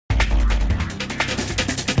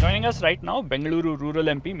joining us right now, Bengaluru Rural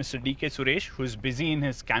MP, Mr. DK Suresh, who is busy in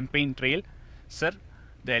his campaign trail. Sir,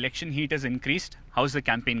 the election heat has increased. How's the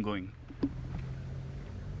campaign going?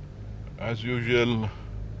 As usual,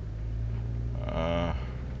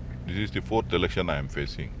 this is the fourth election I am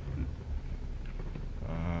facing.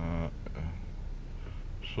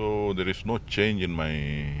 So there is no change in my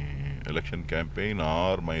election campaign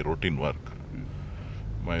or my routine work.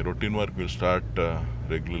 My routine work will start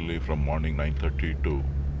regularly from morning 9:30 to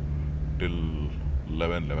till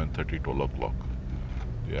 11:30, 12 o'clock.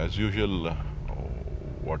 As usual,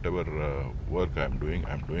 whatever work I am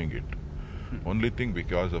doing it. Only thing,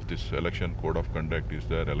 because of this election code of conduct is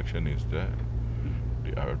there, election is there,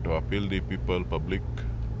 I have to appeal the people, public,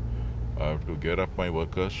 I have to gear up my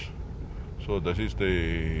workers. So this is the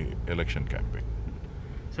election campaign.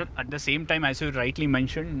 Sir, at the same time, as you rightly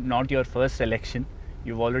mentioned, not your first election.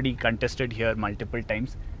 You've already contested here multiple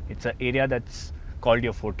times. It's an area that's called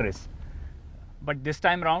your fortress. But this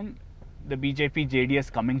time round, the BJP,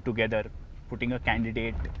 JDS coming together, putting a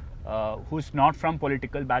candidate who's not from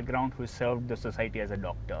political background, who served the society as a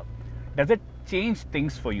doctor. Does it change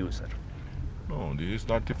things for you, sir? No, this is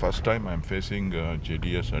not the first time I am facing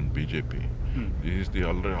JDS and BJP. This is the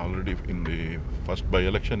already in the first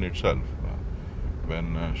by-election itself,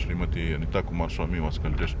 when Srimati Anita Kumaraswamy was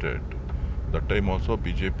contested. That time also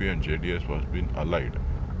BJP and JDS was been allied.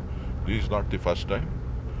 This is not the first time.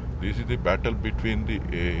 This is the battle between the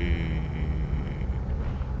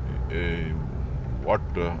what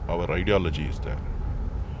our ideology is there.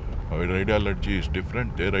 Our ideology is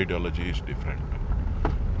different, their ideology is different.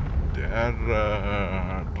 They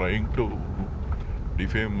are trying to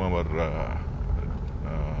defame our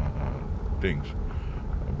things.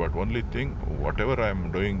 But only thing, whatever I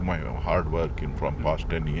am doing my hard work from past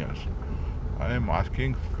 10 years, I am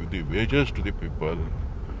asking the wages to the people,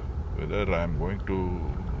 whether I am going to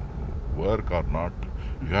work or not.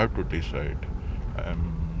 You have to decide. I am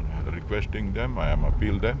requesting them, I am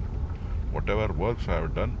appeal them, whatever works I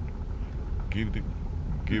have done, give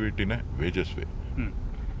it in a wages way.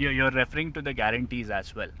 You're referring to the guarantees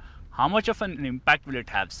as well. How much of an impact will it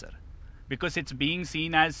have, sir? Because it's being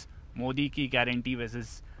seen as Modi ki guarantee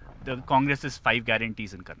versus the Congress's 5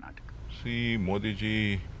 guarantees in Karnataka. See, Modi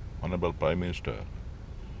ji, Honorable Prime Minister,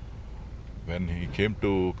 when he came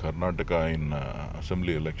to Karnataka in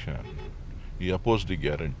assembly election, he opposed the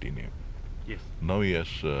guarantee name. Yes. Now he has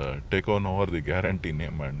taken over the guarantee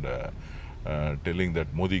name and telling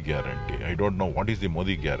that Modi guarantee. I don't know what is the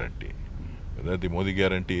Modi guarantee. Whether the Modi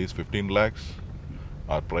guarantee is 15 lakhs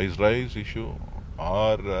or price rise issue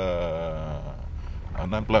or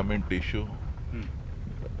unemployment issue.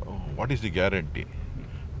 What is the guarantee?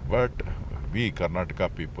 But we Karnataka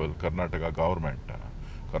people, Karnataka government,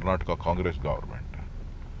 Karnataka Congress government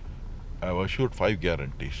have assured 5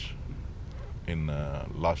 guarantees in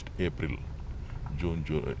last April,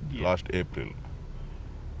 last April.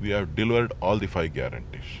 We have delivered all the 5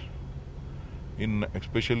 guarantees.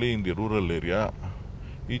 Especially in the rural area,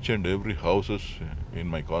 each and every houses in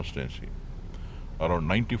my constituency, around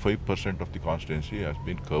 95% of the constituency has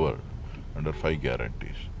been covered under 5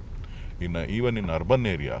 guarantees. Even in urban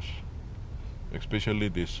areas, especially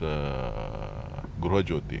this Gruha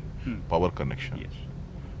Jyoti power connections, yes,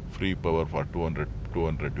 free power for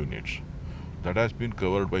 200 units, that has been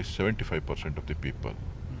covered by 75% of the people.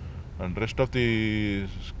 And rest of the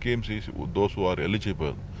schemes is those who are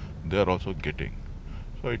eligible, they are also getting.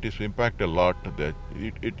 So it is impact a lot. That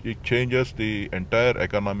it changes the entire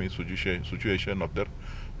economic situation of their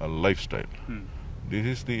lifestyle. This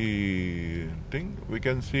is the thing. We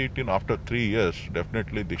can see it in after 3 years.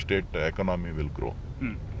 Definitely the state economy will grow.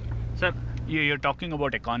 Sir, you're talking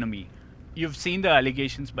about economy. You've seen the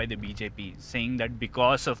allegations by the BJP saying that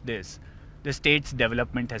because of this, the state's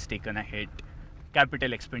development has taken a hit.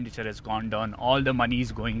 Capital expenditure has gone down. All the money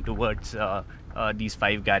is going towards these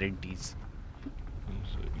 5 guarantees.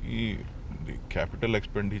 The capital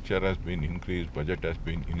expenditure has been increased, budget has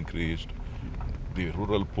been increased. The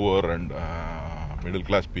rural poor and middle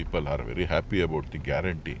class people are very happy about the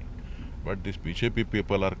guarantee. But these BJP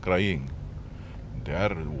people are crying. They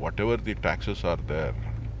are, whatever the taxes are there,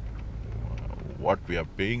 what we are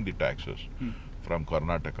paying the taxes from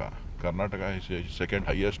Karnataka. Karnataka is the second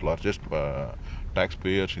highest, largest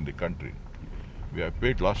taxpayers in the country. We have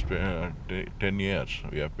paid last 10 years,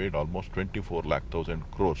 we have paid almost 24 lakh thousand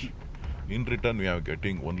crores. In return, we are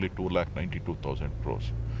getting only 2,92,000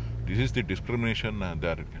 crores. This is the discrimination they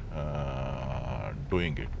are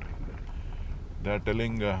doing it. They are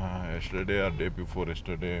telling yesterday or day before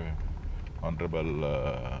yesterday, Honorable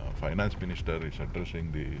Finance Minister is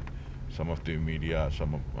addressing some of the media,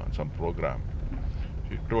 some program.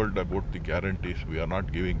 He told about the guarantees. We are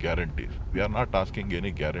not giving guarantees. We are not asking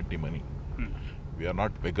any guarantee money. We are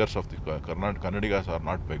not beggars of the Kannadigas are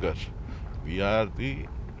not beggars. We are the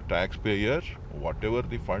taxpayers. Whatever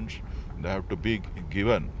the funds they have to be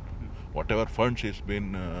given, whatever funds is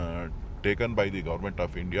been taken by the government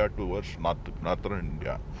of India towards northern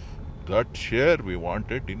India, that share we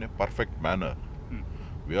want it in a perfect manner.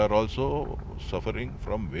 We are also suffering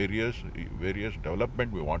from various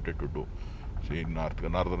development we wanted to do. See, in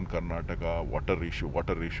northern Karnataka, water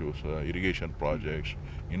issues, irrigation projects,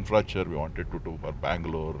 infrastructure we wanted to do for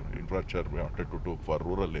Bangalore, infrastructure we wanted to do for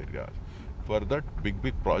rural areas. For that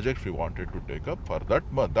big projects we wanted to take up. For that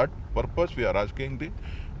purpose we are asking the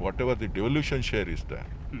whatever the devolution share is there,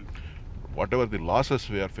 whatever the losses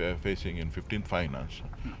we are facing in 15th finance,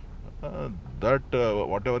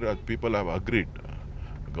 whatever people have agreed,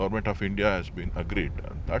 government of India has been agreed.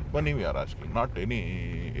 That money we are asking, not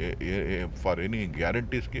any for any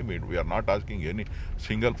guarantee scheme. We are not asking any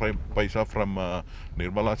single paisa from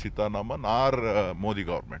Nirmala Sitharaman or Modi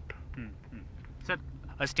government. Sir,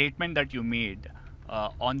 a statement that you made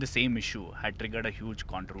on the same issue had triggered a huge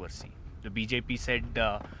controversy. The BJP said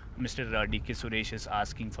Mr. DK Suresh is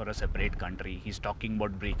asking for a separate country. He's talking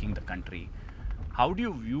about breaking the country. How do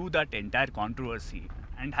you view that entire controversy?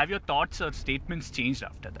 And have your thoughts or statements changed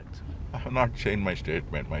after that? I have not changed my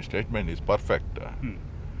statement. My statement is perfect.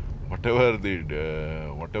 Whatever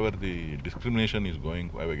the discrimination is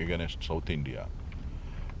going against South India,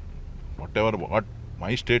 what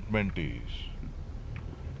my statement is,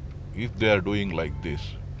 if they are doing like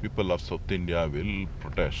this, people of South India will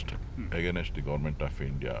protest against the government of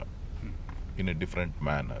India in a different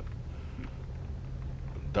manner.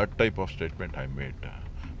 That type of statement I made.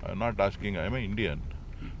 I am not asking, I am an Indian.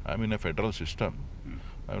 I am in a federal system.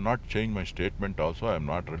 I have not changed my statement also. I am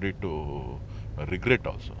not ready to regret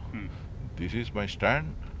also. This is my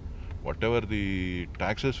stand. Whatever the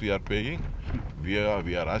taxes we are paying, we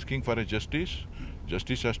are asking for a justice.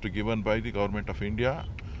 Justice has to be given by the government of India.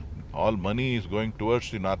 All money is going towards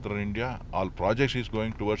the northern India. All projects is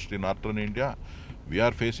going towards the northern India. We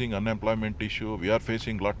are facing unemployment issue. We are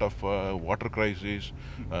facing lot of water crisis.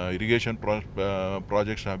 Irrigation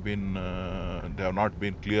projects have been they have not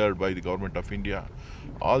been cleared by the government of India.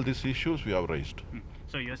 All these issues we have raised.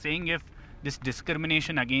 So you're saying if this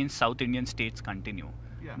discrimination against South Indian states continue,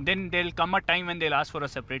 then there'll come a time when they'll ask for a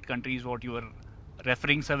separate country, is what you were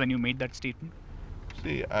referring, sir, when you made that statement?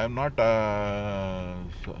 See, I am not.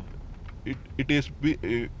 It is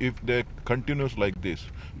if they continues like this,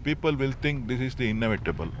 people will think this is the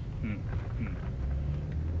inevitable.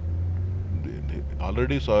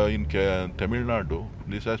 Already saw in Tamil Nadu,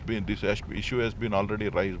 this issue has been already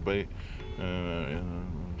raised by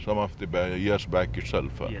some of the years back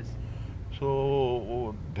itself. Yes.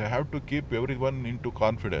 So they have to keep everyone into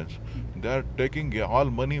confidence. They are taking all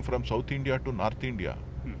money from South India to North India.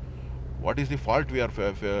 What is the fault we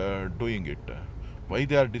are doing it? Why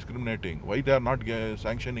they are discriminating? Why they are not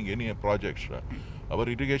sanctioning any projects? Our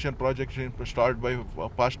irrigation projects started by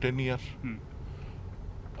past 10 years.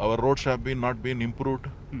 Our roads have not been improved.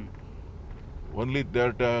 Only they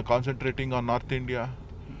are concentrating on North India.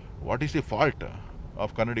 What is the fault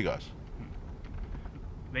of Kannadigas?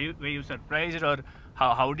 Were you surprised, or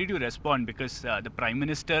how did you respond? Because the Prime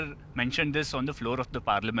Minister mentioned this on the floor of the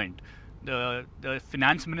Parliament. The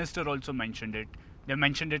Finance Minister also mentioned it. They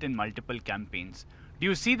mentioned it in multiple campaigns. Do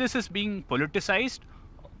you see this as being politicized,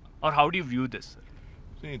 or how do you view this?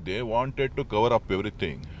 See, they wanted to cover up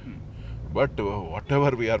everything. But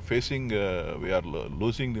whatever we are facing, we are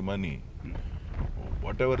losing the money.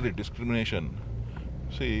 Whatever the discrimination.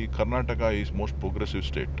 See, Karnataka is most progressive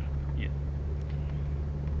state. Yeah.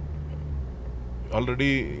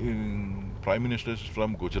 Already Prime Minister is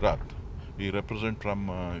from Gujarat. He represents from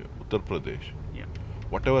Uttar Pradesh. Yeah.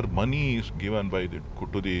 Whatever money is given by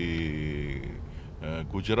to the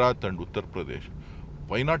Gujarat and Uttar Pradesh,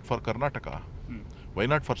 why not for Karnataka? Why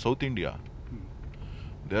not for South India?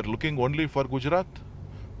 They are looking only for Gujarat.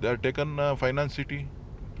 They are taken finance city.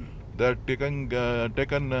 They are taken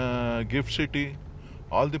gift city.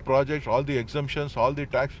 All the projects, all the exemptions, all the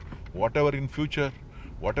tax, whatever in future,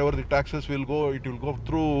 whatever the taxes will go, it will go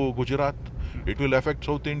through Gujarat. It will affect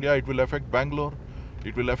South India. It will affect Bangalore.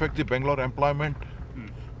 It will affect the Bangalore employment.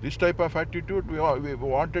 This type of attitude we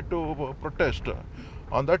wanted to protest.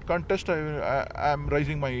 On that contest, I am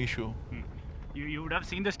raising my issue. You would have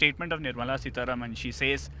seen the statement of Nirmala Sitharaman. She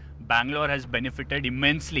says Bangalore has benefited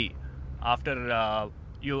immensely after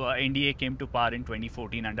NDA came to power in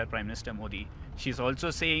 2014 under Prime Minister Modi. She's also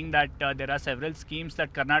saying that there are several schemes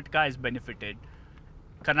that Karnataka has benefited.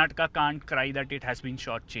 Karnataka can't cry that it has been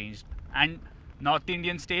shortchanged. And North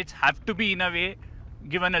Indian states have to be in a way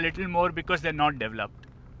given a little more because they're not developed.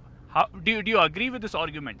 How do you agree with this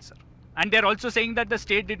argument, sir? And they're also saying that the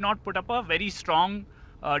state did not put up a very strong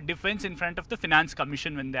defense in front of the Finance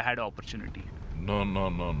Commission when they had opportunity.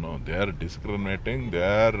 No. They are discriminating. They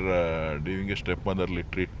are doing a stepmotherly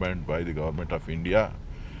treatment by the government of India.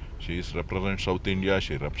 She represents South India.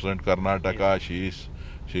 She represents Karnataka. Yes.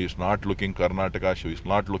 She is not looking Karnataka. She is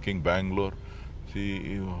not looking Bangalore.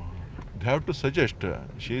 They have to suggest.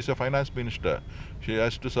 She is a finance minister. She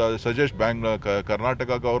has to suggest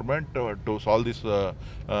Karnataka government to solve this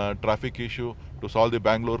traffic issue, to solve the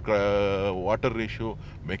Bangalore water issue,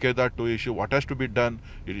 make it that issue. What has to be done?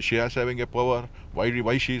 She has having a power.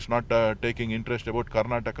 Why she is not taking interest about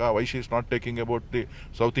Karnataka? Why she is not taking about the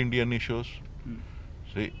South Indian issues?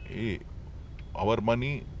 See, our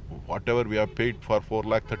money, whatever we have paid for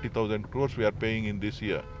 4,30,000 crores, we are paying in this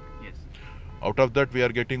year. Yes. Out of that, we are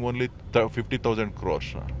getting only 50,000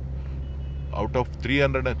 crores. Out of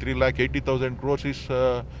 3,80,000 crores is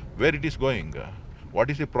where it is going. What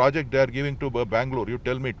is the project they are giving to Bangalore? You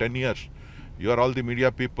tell me, 10 years. You are all the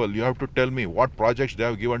media people. You have to tell me what projects they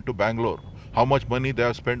have given to Bangalore. How much money they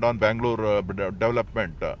have spent on Bangalore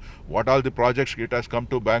development. What all the projects it has come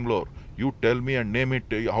to Bangalore. You tell me and name it,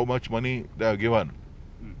 how much money they have given.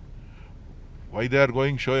 Why they are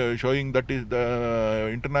going showing that is the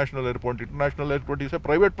international airport. International airport is a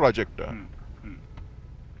private project.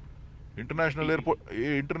 International airport,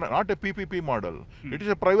 not a PPP model. It is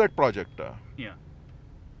a private project. Yeah.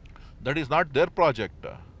 That is not their project.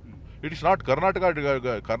 It is not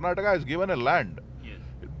Karnataka. Karnataka has given a land. Yes.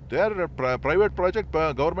 Their private project,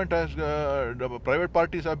 government has, private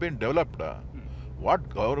parties have been developed. What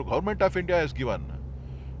government of India has given?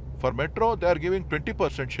 For metro, they are giving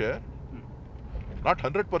 20% share. Not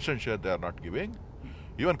 100% share they are not giving.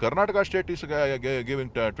 Even Karnataka state is giving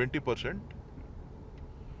 20%.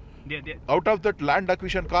 Out of that land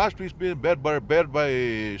acquisition cost is being bear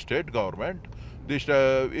by state government. This,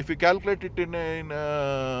 if we calculate it in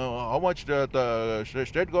how much the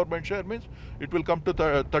state government share means, it will come to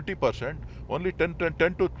 30%. Only 10 to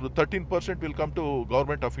 13% will come to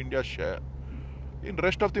government of India's share. In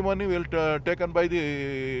rest of the money will taken by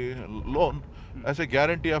the loan as a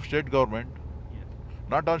guarantee of state government,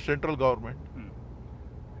 not on central government.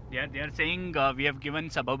 They are saying we have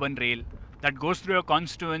given suburban rail that goes through a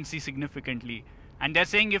constituency significantly, and they're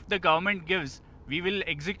saying if the government gives, we will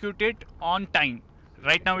execute it on time.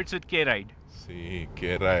 Right now it's with K-Ride. See,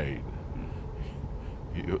 K-Ride.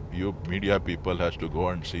 You media people has to go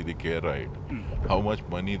and see the K-Ride. How much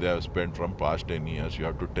money they have spent from past 10 years, you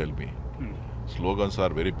have to tell me. Slogans are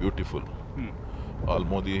very beautiful. All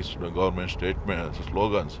Modi's government statements,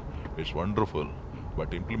 slogans, it's wonderful.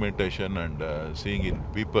 But implementation and seeing in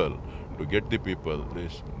people, to get the people,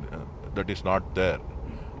 that is not there.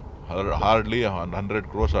 Hardly 100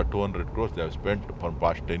 crores or 200 crores they have spent for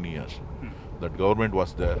past 10 years. That government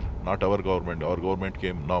was there, not our government. Our government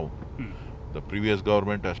came now. The previous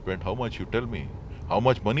government has spent how much, you tell me. How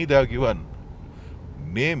much money they have given.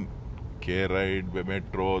 Name K-Ride,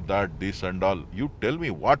 Metro, that, this and all. You tell me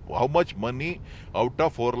how much money out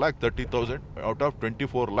of 4,30,000, out of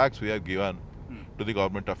 24 lakhs we have given to the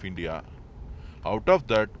government of India. Out of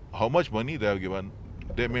that, how much money they have given?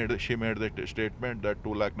 She made the statement that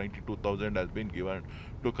 2,92,000 has been given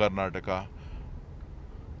to Karnataka.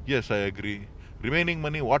 Yes, I agree. Remaining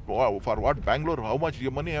money, for what? Bangalore? How much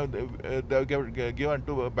money have they given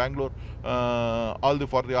to Bangalore?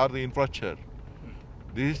 For the infrastructure.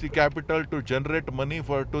 This is the capital to generate money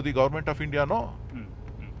to the government of India, no?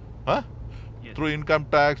 Huh? Yes. Through income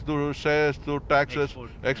tax, through sales, through taxes,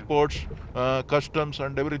 exports, customs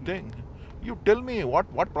and everything. You tell me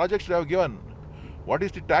what projects they have given. What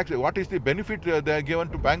is the tax? What is the benefit they have given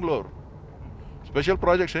to Bangalore? Special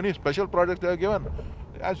projects, any special projects they have given?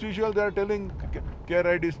 As usual, they are telling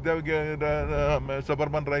K-Ride is they have given,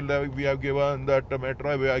 suburban rail we have given, that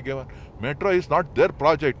metro we have given. Metro is not their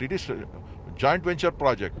project, it is a joint venture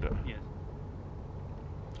project. Yes.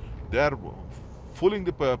 They are fooling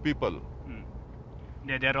the people.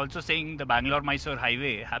 They are also saying the Bangalore-Mysore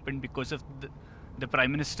highway happened because of the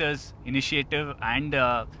Prime Minister's initiative and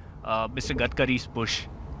Mr. Gadkari's push.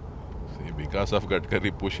 See, because of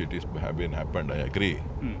Gadkari push, it is happened. I agree.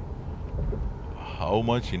 How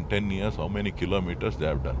much in 10 years? How many kilometers they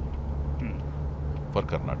have done for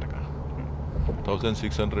Karnataka?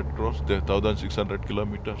 1,600 crores. 1,600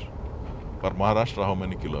 kilometers. For Maharashtra, how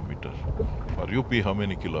many kilometers? For UP, how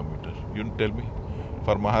many kilometers? You tell me.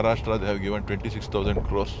 For Maharashtra, they have given 26,000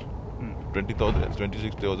 crores.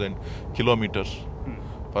 26,000 kilometers.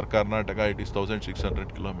 For Karnataka, it is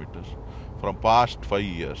 1,600 kilometers. From past 5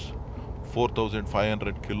 years,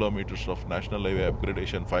 4,500 kilometers of national highway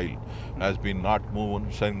upgradation file has been not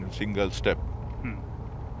moved single step.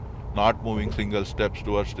 Not moving single steps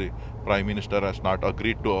towards the Prime Minister has not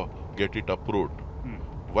agreed to get it approved.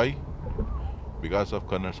 Why? Because of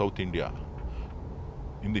South India.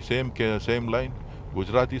 In the same line,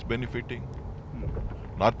 Gujarat is benefiting.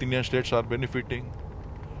 North Indian states are benefiting.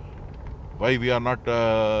 Why we are not?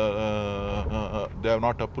 They have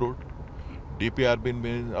not approved. DP have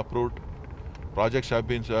been approved. Projects have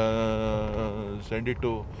been sent it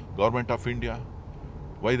to Government of India.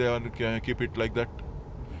 Why they want to keep it like that?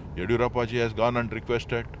 Yediyurappa ji has gone and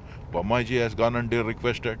requested. Bommai ji has gone and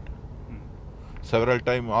requested. Several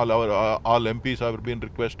times all MPs have been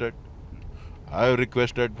requested. I have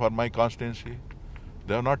requested for my constituency.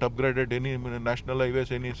 They have not upgraded any national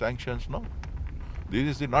highways, any sanctions. No.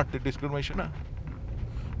 This is not the discrimination. Huh?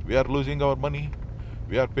 We are losing our money.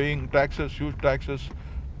 We are paying taxes, huge taxes.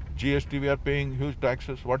 GST we are paying huge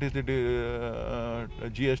taxes. What is the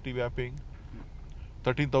GST we are paying?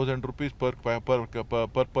 13,000 rupees per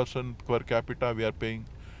person per capita we are paying.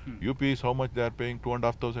 UP is how much they are paying?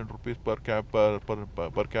 2,500 rupees per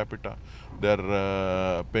capita. They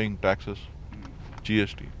are paying taxes,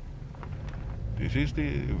 GST. This is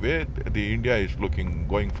the way the India is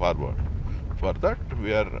going forward. For that,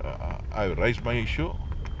 I have raised my issue.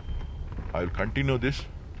 I will continue this.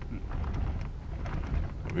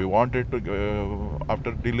 We wanted to,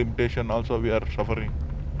 after delimitation also we are suffering.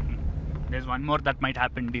 There's one more that might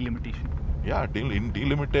happen, delimitation. Yeah, in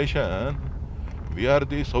delimitation,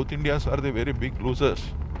 South Indians are the very big losers.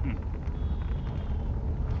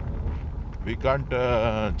 We can't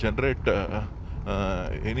generate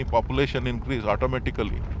any population increase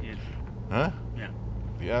automatically. Yes. Huh? Yeah.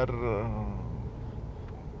 We are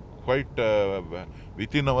quite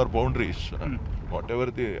within our boundaries.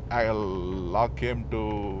 Whatever the law came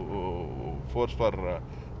to force for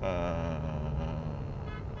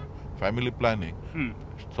family planning,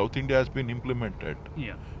 South India has been implemented.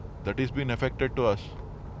 Yeah. That has been affected to us.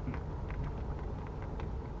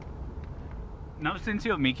 Now, since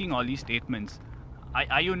you're making all these statements,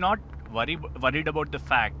 are you not worried about the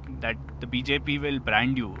fact that the BJP will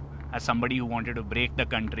brand you as somebody who wanted to break the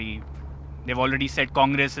country? They've already said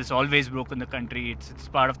Congress has always broken the country. It's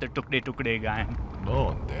part of the Tukde gang.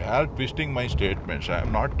 No, they are twisting my statements. I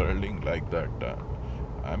am not telling like that.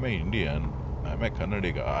 I am an Indian. I am a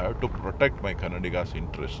Kannadiga. I have to protect my Kannadiga's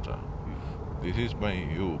interest. This is my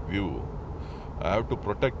view. I have to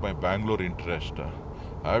protect my Bangalore interest.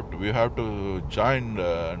 We have to join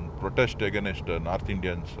and protest against North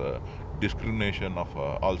Indians' discrimination of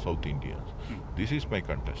all South Indians. This is my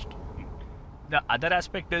contest. The other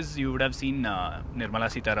aspect is, you would have seen Nirmala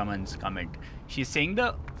Sitharaman's comment. She's saying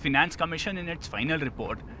the Finance Commission in its final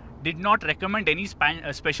report did not recommend any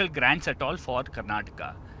special grants at all for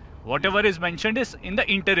Karnataka. Whatever is mentioned is in the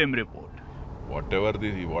interim report. Whatever it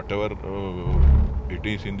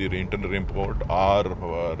is in the interim report or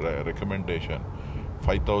recommendation,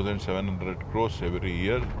 5,700 crores every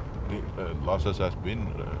year the losses has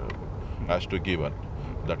to given.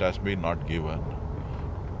 That has been not given.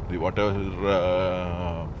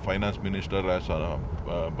 Whatever finance minister has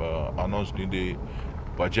announced in the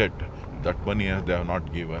budget, that money they have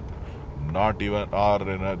not given. Not even, or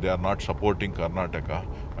they are not supporting Karnataka.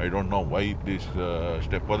 I don't know why this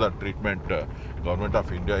stepfather treatment Government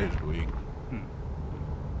of India is doing.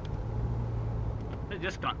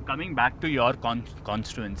 Just coming back to your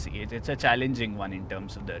constituency, it's a challenging one in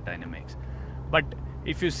terms of the dynamics. But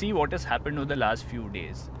if you see what has happened over the last few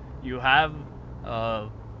days, you have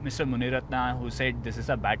Mr. Muniratna who said this is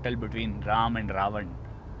a battle between Ram and Ravan.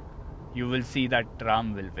 You will see that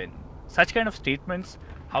Ram will win. Such kind of statements,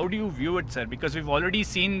 how do you view it, sir? Because we've already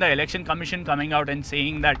seen the election commission coming out and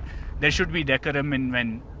saying that there should be decorum in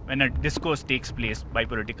when a discourse takes place by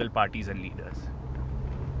political parties and leaders.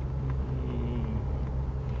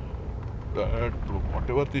 That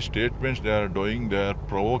whatever the statements they are doing, they are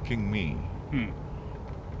provoking me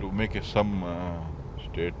to make some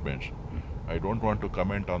statements. I don't want to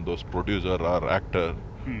comment on those producer or actor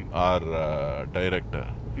or director.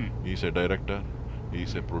 He is a director, he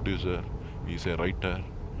is a producer, he is a writer,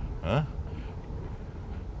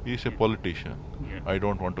 he is a politician. I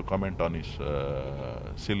don't want to comment on his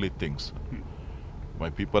silly things. My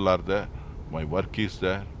people are there, my work is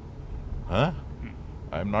there. I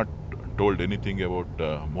am not told anything about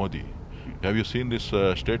Modi. Have you seen this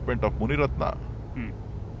statement of Muniratna?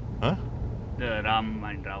 The Ram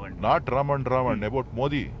and Ravan. Not Ram and Ravan, about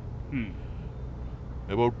Modi.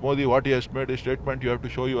 About Modi, what he has made a statement, you have to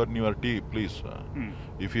show your team, please.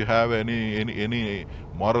 If you have any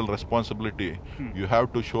moral responsibility, you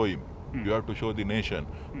have to show him. You have to show the nation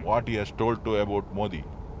what he has told to about Modi.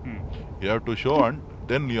 Hmm. You have to show, and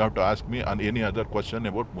then you have to ask me on any other question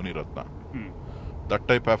about Muniratna. That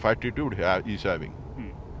type of attitude he is having.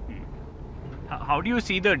 How do you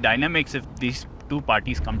see the dynamics if these two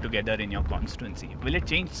parties come together in your constituency? Will it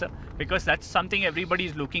change, sir? Because that's something everybody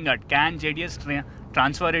is looking at. Can JDS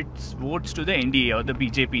transfer its votes to the NDA or the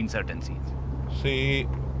BJP in certain seats? See,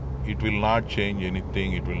 it will not change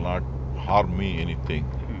anything. It will not harm me anything.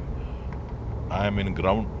 I am in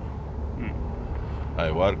ground. I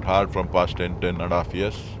worked hard from past 10 and a half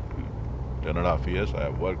years. 10 and a half years I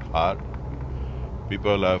have worked hard.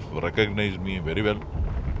 People have recognized me very well.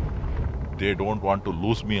 They don't want to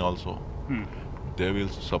lose me also. They will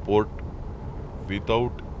support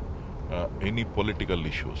without any political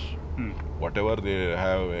issues. Whatever they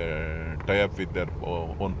have tie up with their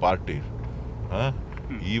own parties,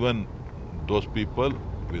 even those people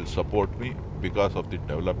will support me because of the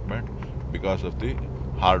development, because of the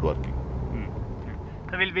hard working.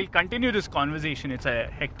 So we'll continue this conversation. It's a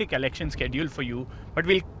hectic election schedule for you, but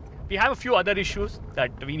we have a few other issues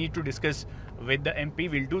that we need to discuss with the MP.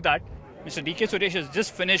 We'll do that. Mr. DK Suresh has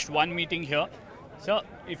just finished one meeting here. So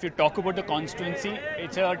if you talk about the constituency,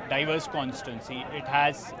 it's a diverse constituency. It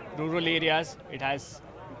has rural areas, it has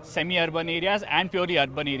semi-urban areas and purely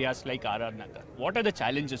urban areas like RR Nagar. What are the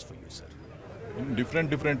challenges for you, sir? In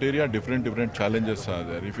different area, different challenges are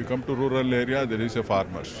there. If you come to rural area, there is a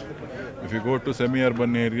farmers. If you go to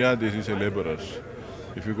semi-urban area, this is a laborers.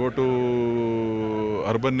 If you go to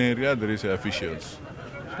urban area, there is officials.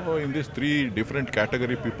 So in these three different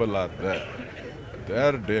category people are there.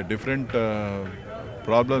 There are different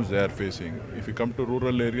problems they are facing. If you come to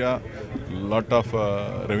rural area, lot of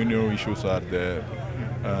revenue issues are there,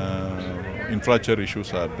 infrastructure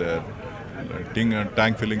issues are there,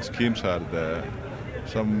 tank filling schemes are there,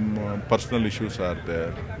 some personal issues are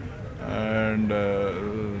there, and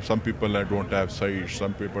some people don't have sites,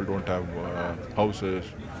 some people don't have houses.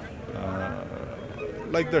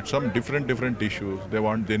 Like that, some different issues.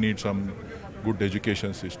 They need some good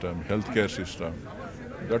education system, healthcare system.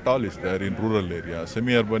 That all is there in rural area.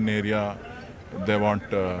 Semi-urban area, they want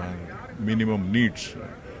minimum needs,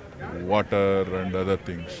 water and other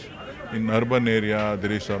things. In urban area,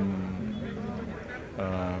 there is some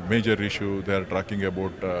major issue. They are talking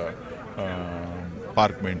about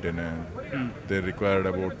park maintenance. They required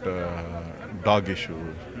about dog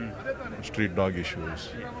issues, street dog issues.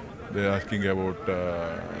 They are asking about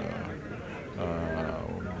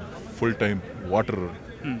full-time water,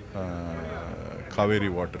 Kaveri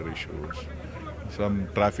water issues, some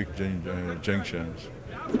traffic junctions.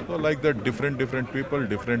 So like that, different people,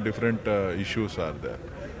 different issues are there.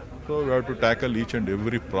 So we have to tackle each and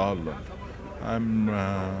every problem. I'm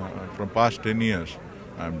from past 10 years,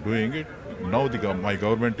 I'm doing it. Now my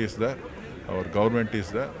government is there, our government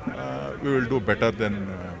is there. We will do better than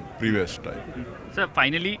previous time. So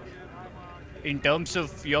finally, in terms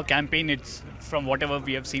of your campaign, it's from whatever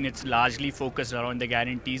we have seen, it's largely focused around the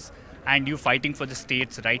guarantees and you fighting for the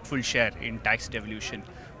state's rightful share in tax devolution.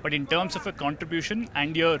 But in terms of a contribution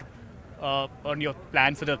and your on your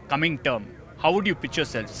plan for the coming term, how would you pitch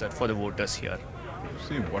yourself, sir, for the voters here?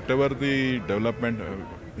 See, whatever the development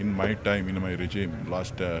in my time, in my regime,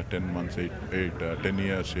 last 10 months, 10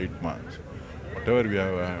 years, 8 months, whatever we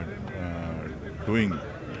are doing,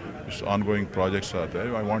 ongoing projects are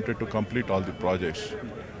there. I wanted to complete all the projects.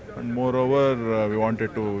 And moreover, we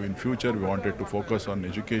wanted to, in future, we wanted to focus on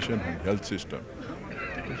education and health system.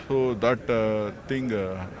 So that thing,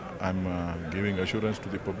 I'm giving assurance to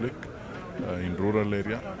the public in rural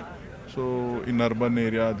area. So in urban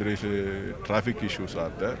area, there is traffic issues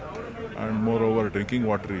are there. And moreover, drinking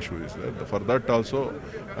water issue is there. For that also,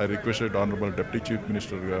 I requested Honorable Deputy Chief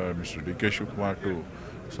Minister, Mr. DK Suresh, to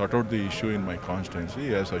sort out the issue in my constituency.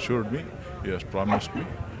 He has assured me, he has promised me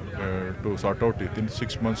to sort out within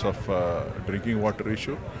 6 months of drinking water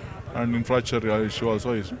issue. And infrastructure issue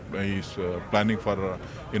also is planning for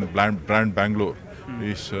in brand Bangalore.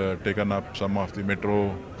 He's taken up some of the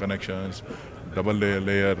metro connections, double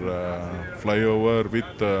layer flyover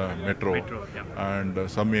with metro, and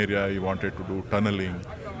some area he wanted to do tunneling,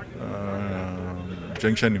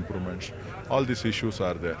 junction improvements. All these issues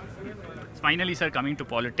are there. Finally, sir, coming to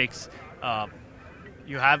politics,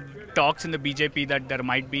 you have talks in the BJP that there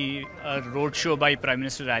might be a roadshow by Prime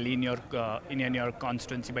Minister rally in your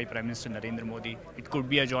constituency by Prime Minister Narendra Modi. It could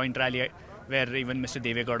be a joint rally where even Mr.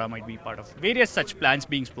 Deve Gowda might be part of. Various such plans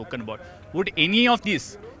being spoken about. Would any of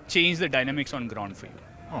these change the dynamics on ground for you?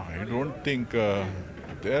 Oh, I don't think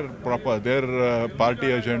their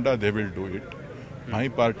party agenda, they will do it. My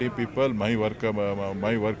party people, my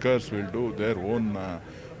workers will do their own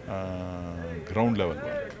ground level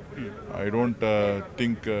work. I don't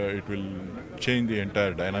think it will change the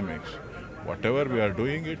entire dynamics. Whatever we are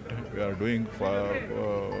doing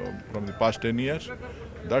from the past 10 years,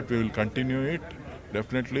 that we will continue it.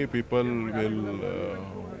 Definitely people will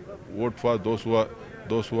vote for those who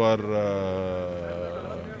are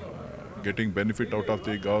getting benefit out of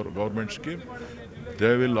the government scheme.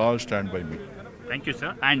 They will all stand by me. Thank you,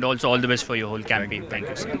 sir. And also all the best for your whole campaign. Thank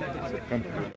you, sir.